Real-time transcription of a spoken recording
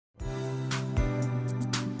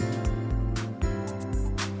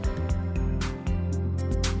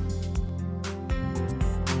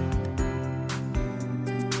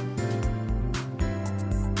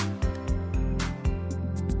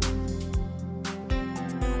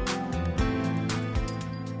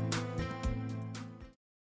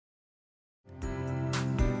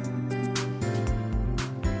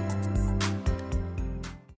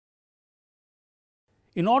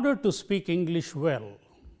In order to speak English well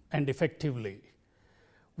and effectively,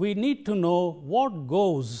 we need to know what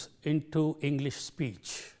goes into English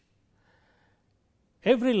speech.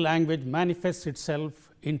 Every language manifests itself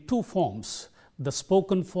in two forms, the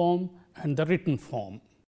spoken form and the written form.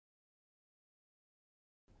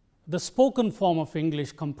 The spoken form of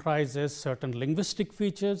English comprises certain linguistic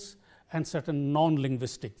features and certain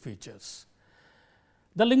non-linguistic features.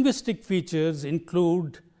 The linguistic features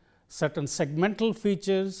include certain segmental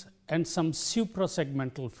features and some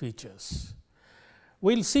suprasegmental features.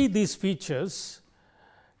 We'll see these features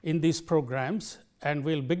in these programs, and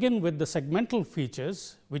we'll begin with the segmental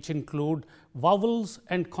features, which include vowels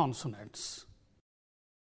and consonants.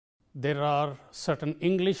 There are certain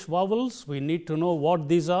English vowels, we need to know what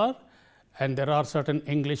these are, and there are certain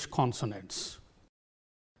English consonants.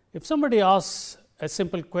 If somebody asks a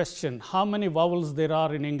simple question, how many vowels there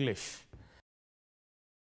are in English?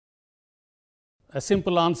 A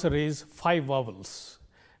simple answer is 5 vowels.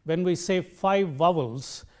 When we say 5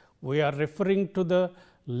 vowels, we are referring to the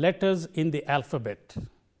letters in the alphabet,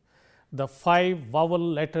 the 5 vowel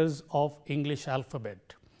letters of English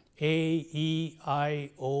alphabet, A, E,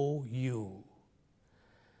 I, O, U.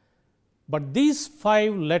 But these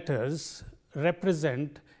 5 letters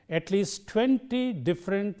represent at least 20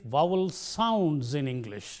 different vowel sounds in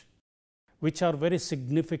English, which are very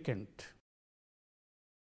significant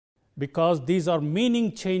because these are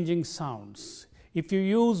meaning changing sounds. If you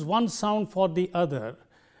use one sound for the other,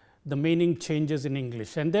 the meaning changes in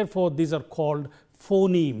English, and therefore these are called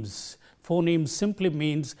phonemes. Phoneme simply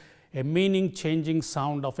means a meaning changing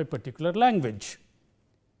sound of a particular language.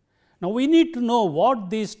 Now, we need to know what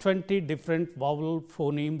these 20 different vowel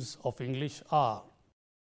phonemes of English are.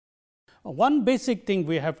 One basic thing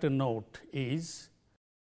we have to note is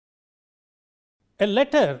a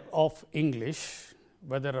letter of English,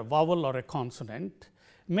 whether a vowel or a consonant,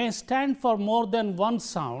 may stand for more than one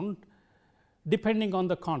sound depending on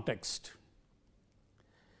the context.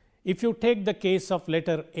 If you take the case of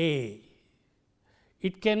letter A,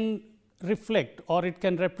 it can reflect or it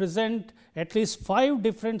can represent at least 5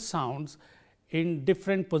 different sounds in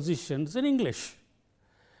different positions in English.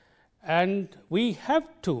 And we have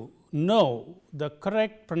to know the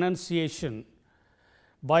correct pronunciation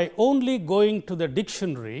by only going to the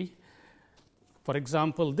dictionary. For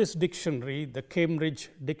example, this dictionary, the Cambridge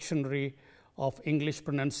Dictionary of English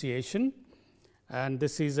Pronunciation, and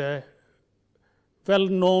this is a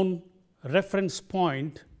well-known reference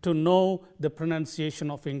point to know the pronunciation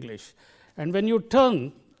of English. And when you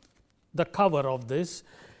turn the cover of this,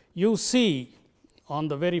 you see on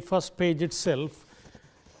the very first page itself,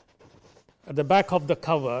 at the back of the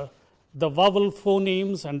cover, the vowel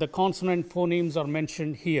phonemes and the consonant phonemes are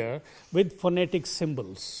mentioned here with phonetic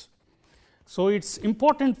symbols. So, it's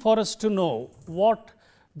important for us to know what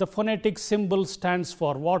the phonetic symbol stands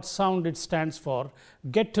for, what sound it stands for,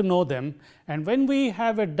 get to know them, and when we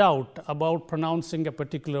have a doubt about pronouncing a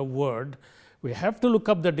particular word, we have to look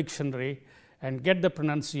up the dictionary and get the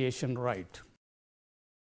pronunciation right.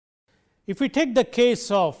 If we take the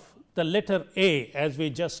case of the letter A, as we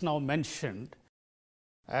just now mentioned,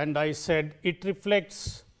 and I said it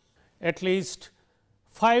reflects at least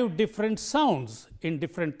 5 different sounds in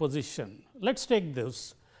different position. Let's take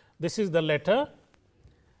this. This is the letter,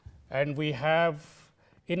 and we have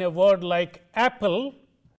in a word like apple,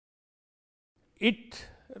 it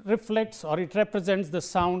reflects or it represents the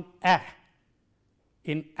sound A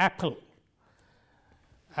in apple.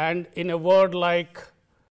 And in a word like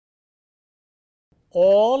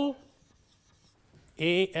all,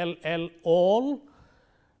 A-L-L, all,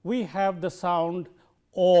 we have the sound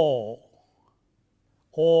O,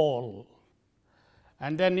 all.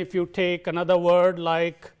 And then if you take another word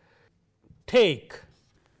like take,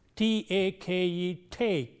 T-A-K-E,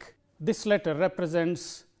 take, this letter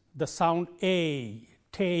represents the sound A,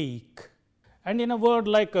 take. And in a word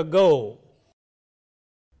like ago,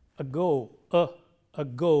 ago,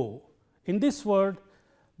 ago, in this word,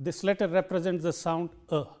 this letter represents the sound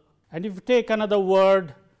And if you take another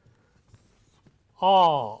word,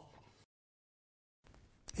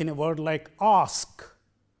 in a word like ask,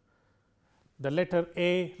 the letter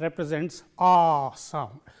A represents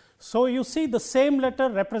sound. So, you see the same letter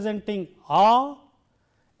representing A,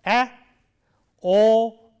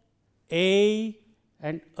 O, A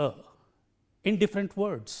and in different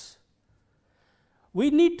words.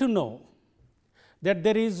 We need to know that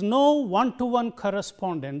there is no one-to-one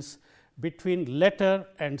correspondence between letter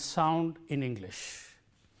and sound in English.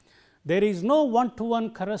 There is no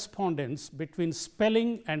one-to-one correspondence between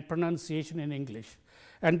spelling and pronunciation in English.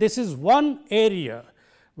 And this is one area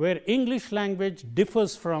where English language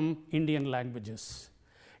differs from Indian languages.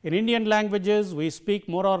 In Indian languages, we speak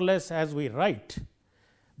more or less as we write,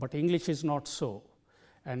 but English is not so.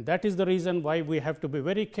 And that is the reason why we have to be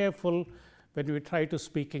very careful when we try to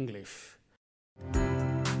speak English.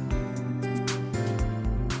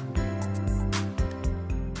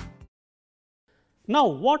 Now,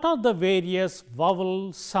 what are the various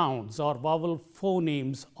vowel sounds or vowel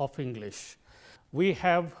phonemes of English? We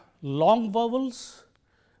have long vowels,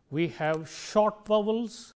 we have short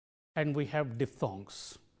vowels, and we have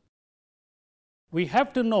diphthongs. We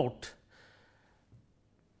have to note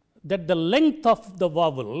that the length of the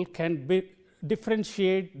vowel can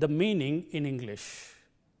differentiate the meaning in English.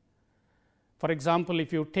 For example,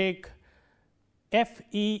 if you take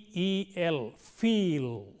F-E-E-L,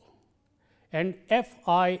 feel, and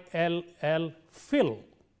F-I-L-L, fill,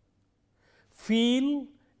 feel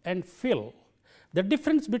and fill. The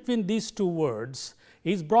difference between these two words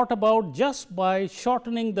is brought about just by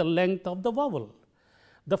shortening the length of the vowel.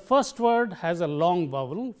 The first word has a long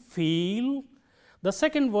vowel, feel. The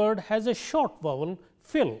second word has a short vowel,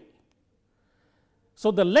 fill.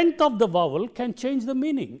 So, the length of the vowel can change the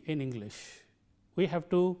meaning in English. We have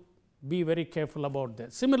to be very careful about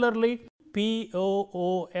that. Similarly,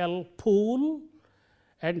 P-O-O-L, pool,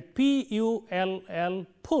 and P-U-L-L,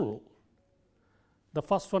 pull. The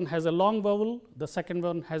first one has a long vowel, the second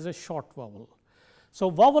one has a short vowel. So,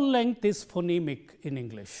 vowel length is phonemic in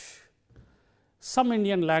English. Some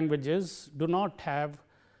Indian languages do not have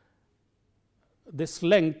this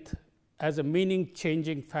length as a meaning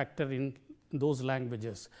changing factor in those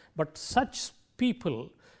languages, but such people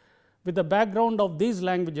with the background of these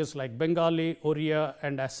languages like Bengali, Oriya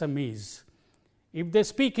and Assamese, if they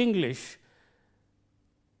speak English,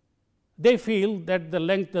 they feel that the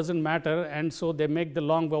length does not matter, and so they make the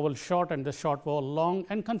long vowel short and the short vowel long,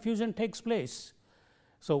 and confusion takes place.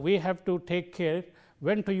 So, we have to take care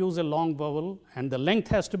when to use a long vowel, and the length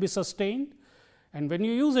has to be sustained, and when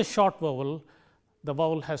you use a short vowel, the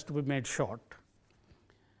vowel has to be made short.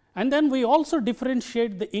 And then we also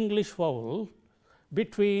differentiate the English vowel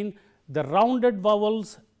between the rounded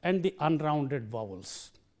vowels and the unrounded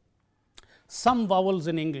vowels. Some vowels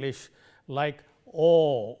in English like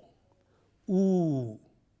o, oo,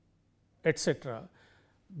 etc.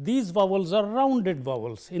 These vowels are rounded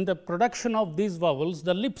vowels. In the production of these vowels,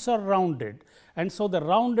 the lips are rounded, and so the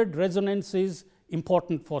rounded resonance is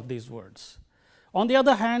important for these words. On the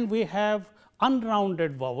other hand, we have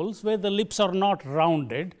unrounded vowels where the lips are not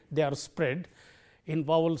rounded, they are spread in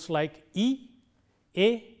vowels like e,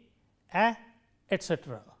 a,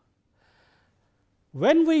 etc.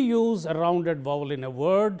 When we use a rounded vowel in a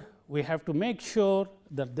word, we have to make sure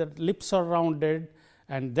that the lips are rounded,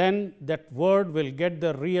 and then that word will get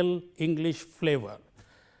the real English flavor.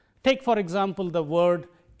 Take for example, the word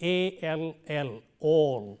A-L-L,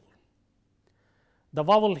 all. The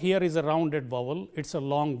vowel here is a rounded vowel, it is a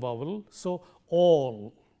long vowel. So,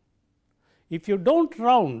 all. If you do not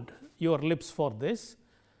round your lips for this,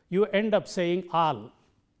 you end up saying all.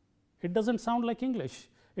 It does not sound like English.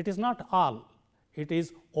 It is not all, it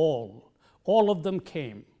is all. All of them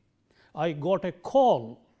came. I got a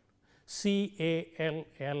call,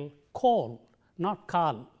 C-A-L-L, call, not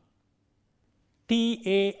call.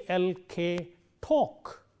 T-A-L-K,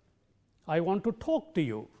 talk. I want to talk to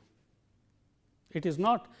you. It is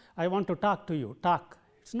not, I want to talk to you, talk.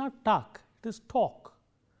 It is not talk, it is talk.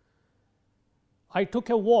 I took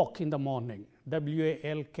a walk in the morning,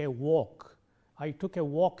 W-A-L-K, walk. I took a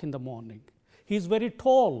walk in the morning. He is very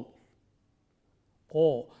tall.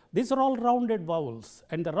 Oh, these are all rounded vowels,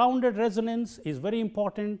 and the rounded resonance is very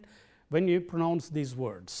important when you pronounce these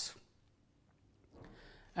words.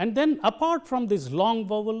 And then apart from these long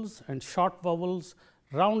vowels and short vowels,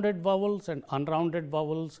 rounded vowels and unrounded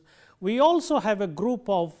vowels, we also have a group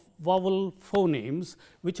of vowel phonemes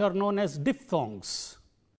which are known as diphthongs.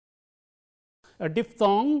 A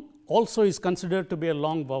diphthong also is considered to be a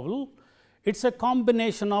long vowel. It is a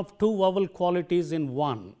combination of two vowel qualities in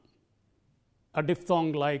one. A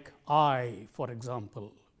diphthong like I, for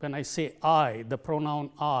example. When I say I, the pronoun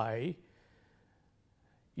I,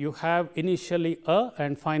 you have initially a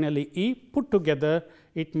and finally e. Put together,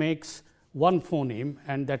 it makes one phoneme,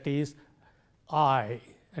 and that is I,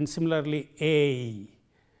 and similarly a,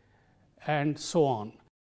 and so on.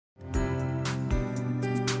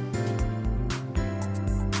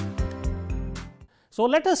 So,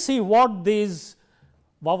 let us see what these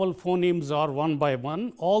vowel phonemes are one by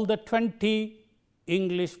one. All the 20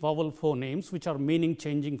 English vowel phonemes which are meaning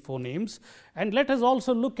changing phonemes, and let us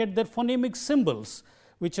also look at their phonemic symbols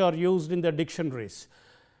which are used in the dictionaries.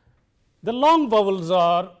 The long vowels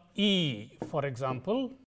are E, for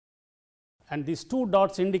example, and these two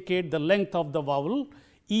dots indicate the length of the vowel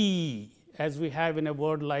E, as we have in a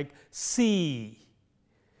word like see,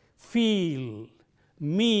 feel,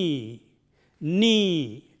 me,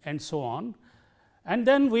 knee, and so on. And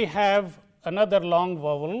then we have another long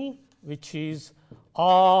vowel which is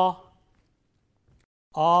a,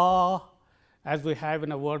 as we have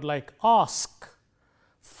in a word like ask,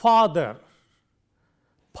 father,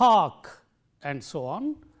 park, and so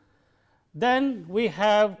on. Then we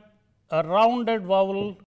have a rounded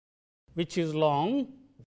vowel which is long,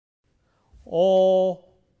 o,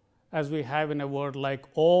 as we have in a word like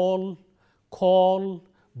all, call,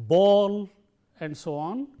 ball, and so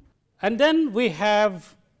on. And then we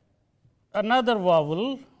have another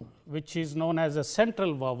vowel which is known as a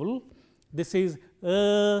central vowel. This is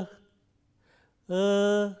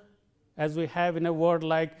as we have in a word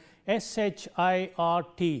like shirt,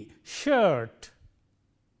 shirt,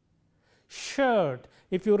 shirt.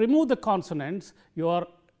 If you remove the consonants, you are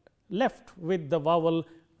left with the vowel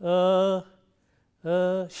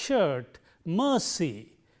shirt,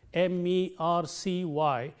 mercy,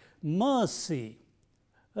 M-E-R-C-Y, mercy,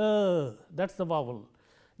 that's the vowel.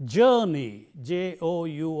 Journey,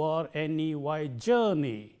 J-O-U-R-N-E-Y,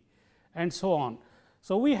 journey, and so on.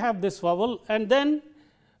 So, we have this vowel, and then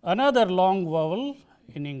another long vowel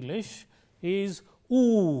in English is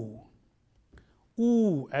oo,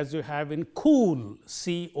 oo, as you have in cool,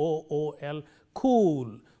 C-O-O-L,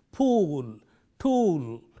 cool, pool,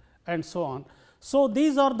 tool, and so on. So,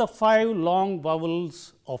 these are the 5 long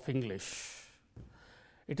vowels of English.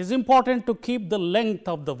 It is important to keep the length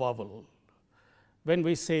of the vowel when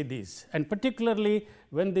we say these, and particularly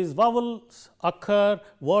when these vowels occur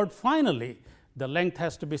word finally, the length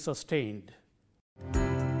has to be sustained.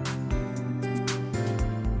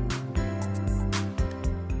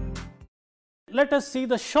 Let us see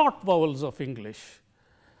the short vowels of English.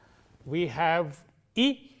 We have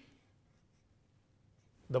E,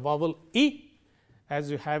 the vowel E,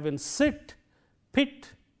 as you have in sit,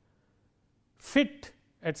 pit, fit,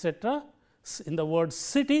 etc. In the word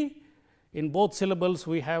city, in both syllables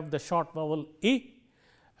we have the short vowel E,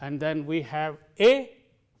 and then we have A,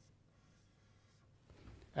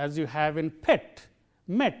 as you have in pet,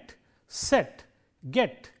 met, set,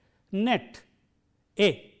 get, net,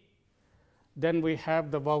 A. Then we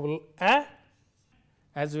have the vowel A,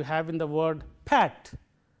 as you have in the word pat,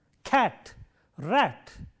 cat,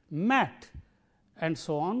 rat, mat, and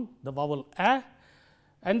so on, the vowel A.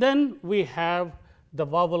 And then we have the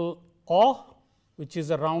vowel O, which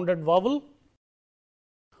is a rounded vowel,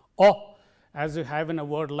 O, as you have in a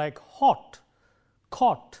word like hot,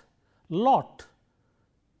 caught, lot,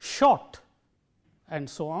 shot, and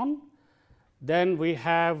so on. Then we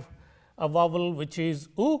have a vowel which is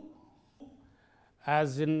U,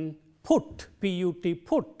 as in put, P-U-T,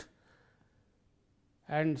 put,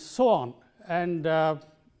 and so on, and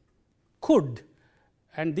could,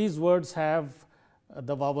 and these words have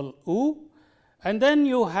the vowel U. And then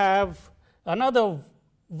you have another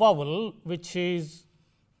vowel which is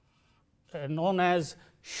known as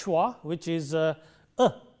schwa, which is that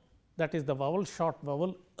is the vowel, short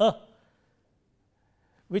vowel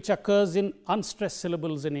which occurs in unstressed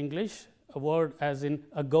syllables in English, a word as in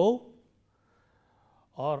ago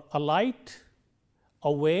or alight,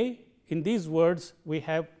 away. In these words we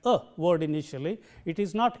have a word initially. It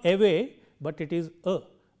is not away, but it is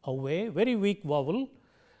away, very weak vowel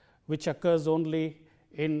which occurs only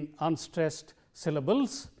in unstressed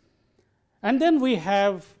syllables. And then we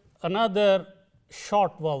have another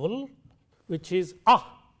short vowel which is a,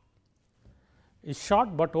 is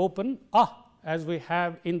short but open, as we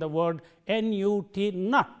have in the word N-U-T,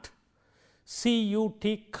 nut,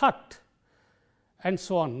 C-U-T, cut, and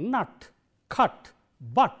so on, nut, cut,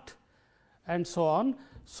 but, and so on.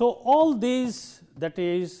 So, all these, that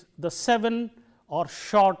is the 7 or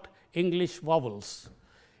short English vowels.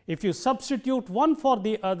 If you substitute one for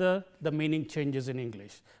the other, the meaning changes in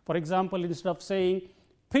English. For example, instead of saying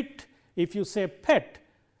pit, if you say pet,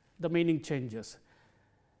 the meaning changes.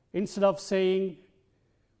 Instead of saying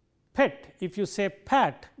pet, if you say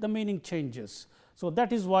pat, the meaning changes. So,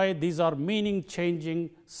 that is why these are meaning changing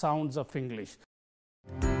sounds of English.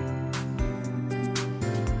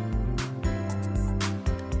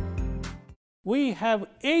 We have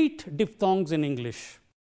 8 diphthongs in English.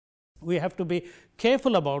 We have to be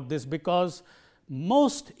careful about this because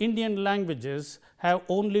most Indian languages have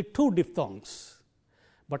only 2 diphthongs,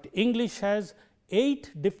 but English has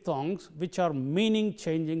 8 diphthongs which are meaning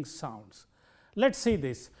changing sounds. Let us see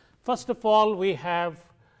this. First of all, we have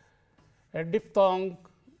a diphthong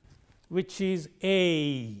which is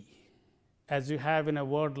a, as you have in a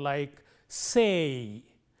word like say,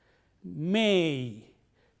 may,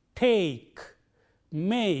 take,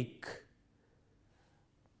 make,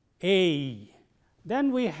 a.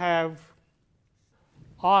 Then we have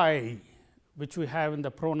I, which we have in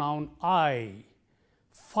the pronoun I,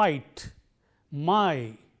 fight,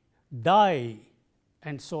 my, die,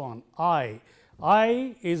 and so on. I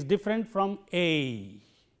is different from a.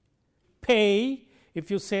 Pay,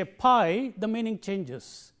 if you say pie, the meaning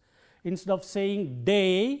changes. Instead of saying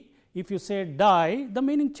day, if you say die, the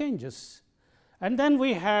meaning changes. And then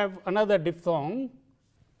we have another diphthong,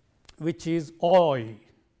 which is oi.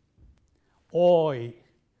 Oi,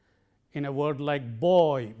 in a word like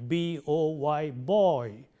boy, B-O-Y,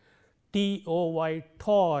 boy, T-O-Y,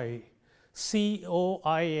 toy,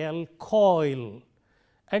 C-O-I-L, coil,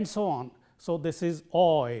 and so on. So, this is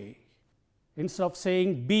oi. Instead of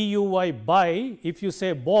saying B-U-Y, buy, if you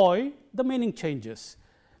say boy, the meaning changes.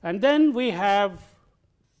 And then we have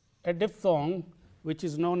a diphthong which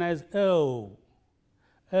is known as o,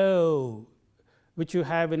 which you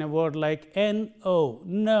have in a word like N-O,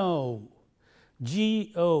 no,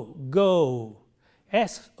 G-O, go,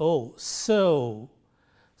 S-O, so.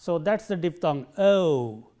 So, that is the diphthong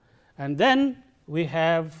o. And then we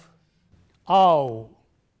have ow,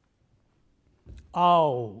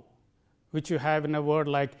 which you have in a word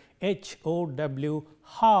like H-O-W,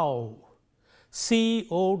 how,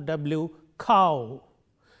 C-O-W, cow,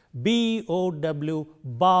 B-O-W,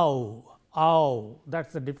 bow, ow, that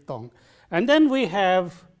is the diphthong. And then we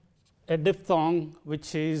have a diphthong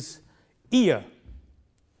which is ear,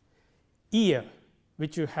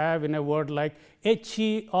 which you have in a word like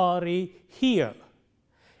H-E-R-E, here,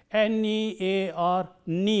 N-E-A-R,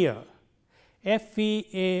 near,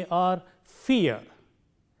 F-E-A-R, fear,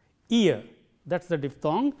 ear, that is the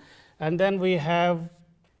diphthong. And then we have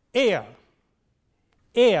air,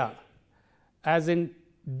 as in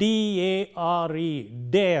D-A-R-E,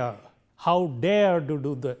 dare, how dare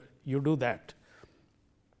you do that.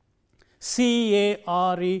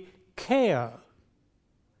 C-A-R-E, care,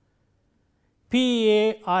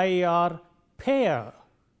 P-A-I-R, pair,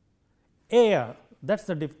 air, that is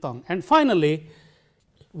the diphthong. And finally,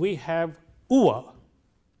 we have ua,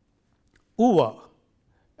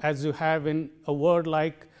 as you have in a word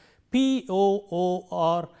like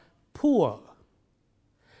P-O-O-R, poor,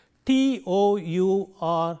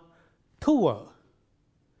 T-O-U-R, tour,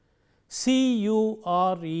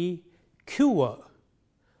 C-U-R-E, cure,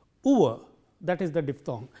 ua, that is the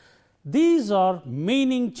diphthong. These are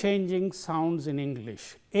meaning changing sounds in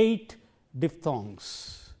English, 8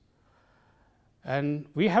 diphthongs. And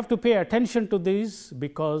we have to pay attention to these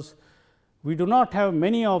because we do not have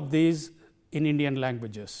many of these in Indian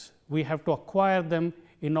languages. We have to acquire them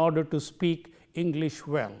in order to speak English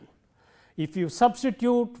well. If you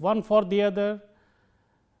substitute one for the other,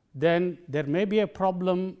 then there may be a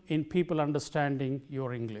problem in people understanding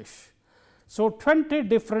your English. So, 20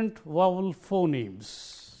 different vowel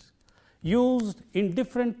phonemes used in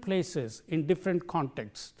different places, in different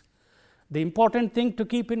contexts. The important thing to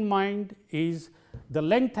keep in mind is the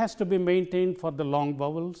length has to be maintained for the long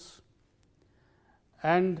vowels,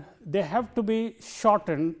 and they have to be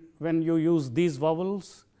shortened when you use these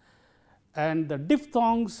vowels, and the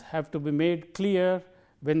diphthongs have to be made clear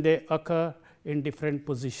when they occur in different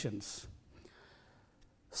positions.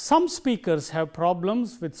 Some speakers have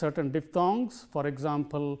problems with certain diphthongs. For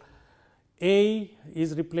example, a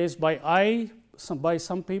is replaced by I by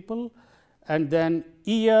some people, and then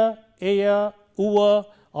ear, aya, ua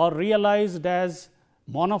are realized as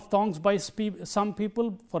monophthongs by some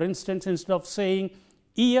people. For instance, instead of saying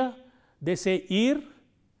ear, they say ear,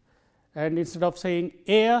 and instead of saying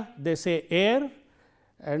air, they say air,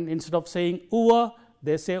 and instead of saying ua,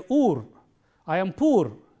 they say ur. I am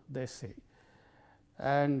poor, they say,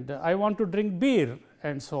 and I want to drink beer,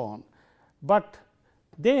 and so on. But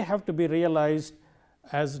they have to be realized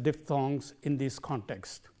as diphthongs in this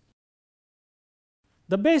context.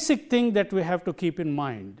 The basic thing that we have to keep in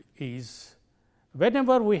mind is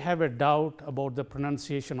whenever we have a doubt about the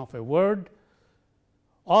pronunciation of a word,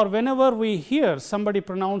 or whenever we hear somebody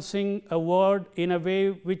pronouncing a word in a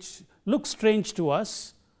way which looks strange to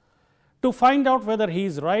us, to find out whether he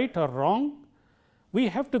is right or wrong, we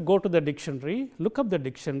have to go to the dictionary, look up the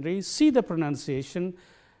dictionary, see the pronunciation,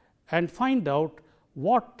 and find out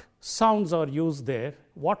what sounds are used there,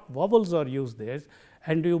 what vowels are used there,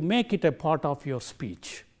 and you make it a part of your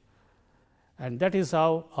speech. And that is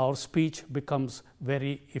how our speech becomes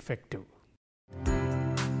very effective.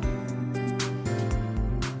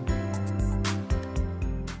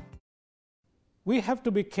 We have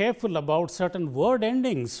to be careful about certain word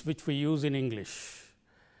endings which we use in English.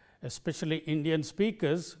 Especially Indian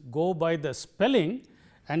speakers go by the spelling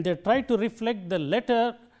and they try to reflect the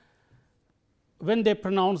letter when they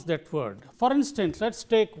pronounce that word. For instance, let us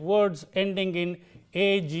take words ending in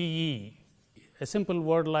age, a simple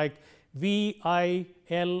word like village.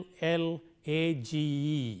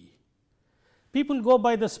 People go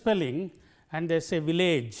by the spelling and they say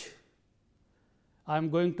village, I am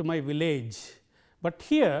going to my village. But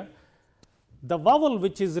here the vowel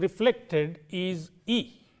which is reflected is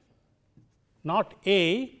E, not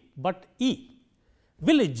A, but E,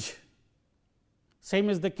 village. Same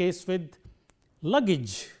is the case with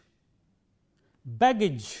luggage,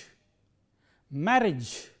 baggage,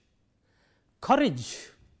 marriage, courage,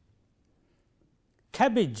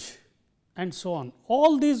 cabbage, and so on.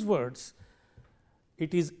 All these words,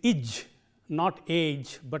 it is ij, not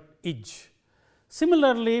age, but ij.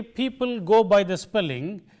 Similarly, people go by the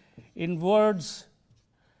spelling in words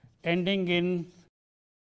ending in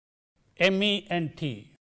ment.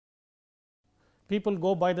 People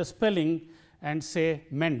go by the spelling and say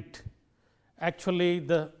ment. Actually,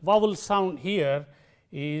 the vowel sound here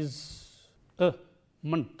is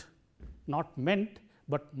ment, not meant,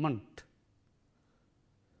 but ment.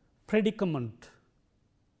 Predicament,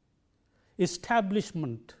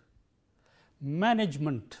 establishment,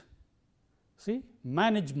 management. See,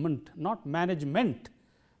 management, not management,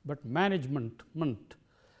 but management, ment.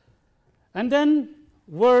 And then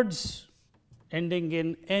words ending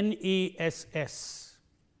in ness.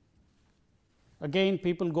 Again,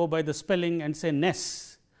 people go by the spelling and say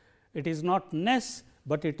ness. It is not ness,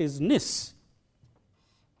 but it is nis.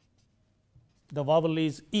 The vowel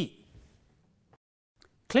is E.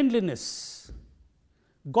 Cleanliness,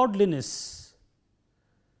 godliness,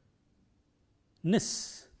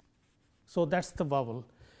 nis. So, that is the vowel.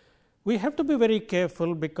 We have to be very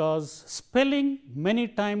careful because spelling many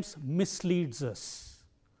times misleads us.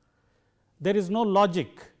 There is no logic.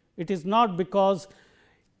 It is not because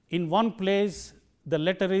in one place the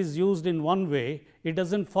letter is used in one way, it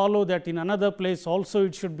does not follow that in another place also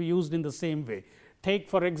it should be used in the same way. Take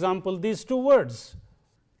for example, these two words,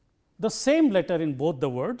 the same letter in both the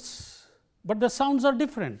words, but the sounds are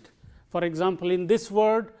different. For example, in this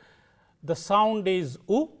word the sound is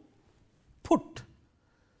u, put,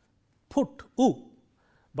 u,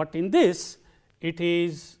 but in this it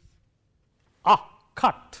is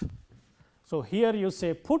cut. So, here you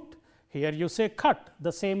say put, here you say cut,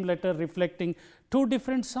 the same letter reflecting two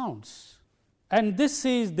different sounds. And this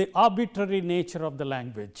is the arbitrary nature of the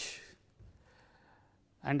language.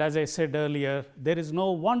 And as I said earlier, there is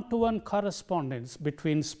no one-to-one correspondence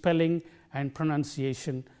between spelling and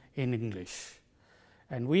pronunciation in English.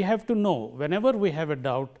 And we have to know, whenever we have a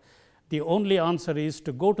doubt, the only answer is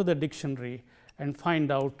to go to the dictionary and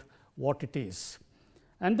find out what it is.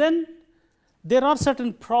 And then there are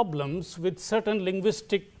certain problems with certain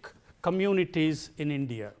linguistic communities in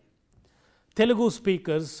India. Telugu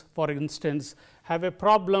speakers, for instance, have a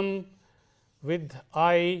problem with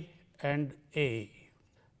I and A.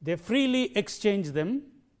 They freely exchange them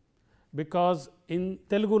because in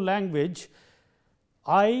Telugu language,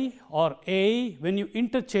 I or A, when you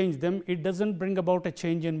interchange them, it does not bring about a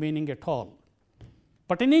change in meaning at all.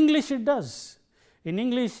 But in English, it does. In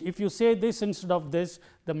English, if you say this instead of this,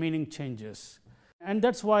 the meaning changes. And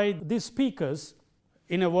that is why these speakers,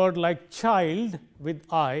 in a word like child with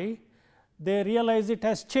I, they realize it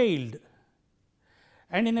as child.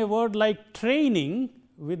 And in a word like training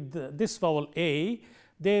with this vowel A,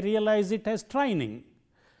 they realize it as training.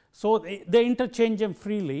 So, they interchange them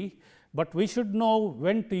freely, but we should know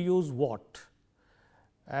when to use what.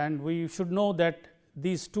 And we should know that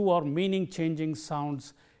these two are meaning changing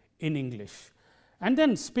sounds in English. And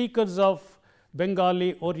then speakers of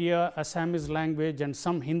Bengali, Oriya, Assamese language and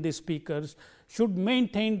some Hindi speakers should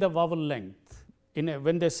maintain the vowel length.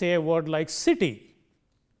 When they say a word like city,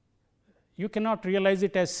 you cannot realize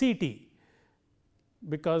it as city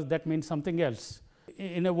because that means something else.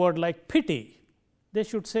 In a word like pity, they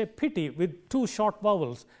should say pity with two short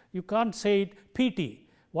vowels. You can't say it pity,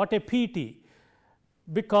 what a pity,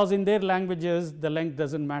 because in their languages the length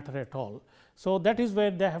does not matter at all. So, that is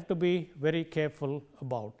where they have to be very careful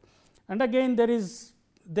about. And again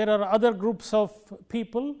there are other groups of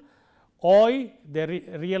people, oi, they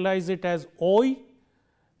realize it as oi.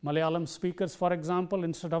 Malayalam speakers, for example,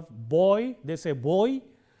 instead of boy, they say boy,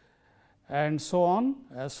 and so on.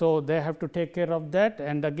 So, they have to take care of that.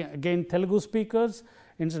 And again Telugu speakers,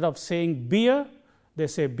 instead of saying beer, they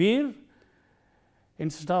say beer.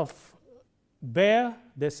 Instead of bear,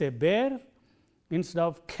 they say bear. Instead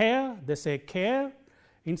of care, they say care.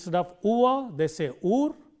 Instead of ua, they say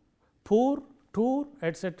ur, pur, tur,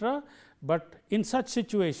 etc. But in such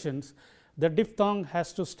situations, the diphthong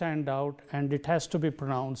has to stand out and it has to be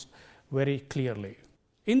pronounced very clearly.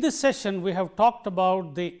 In this session, we have talked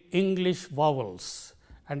about the English vowels,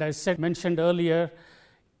 and I mentioned earlier,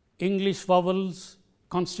 English vowels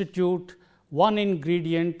constitute one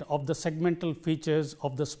ingredient of the segmental features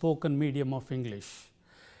of the spoken medium of English.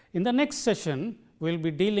 In the next session, we will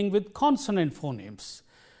be dealing with consonant phonemes.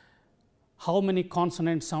 How many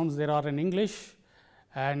consonant sounds there are in English,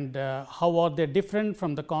 and how are they different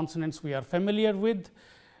from the consonants we are familiar with,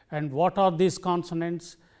 and what are these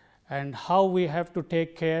consonants, and how we have to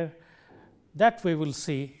take care, that we will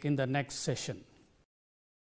see in the next session.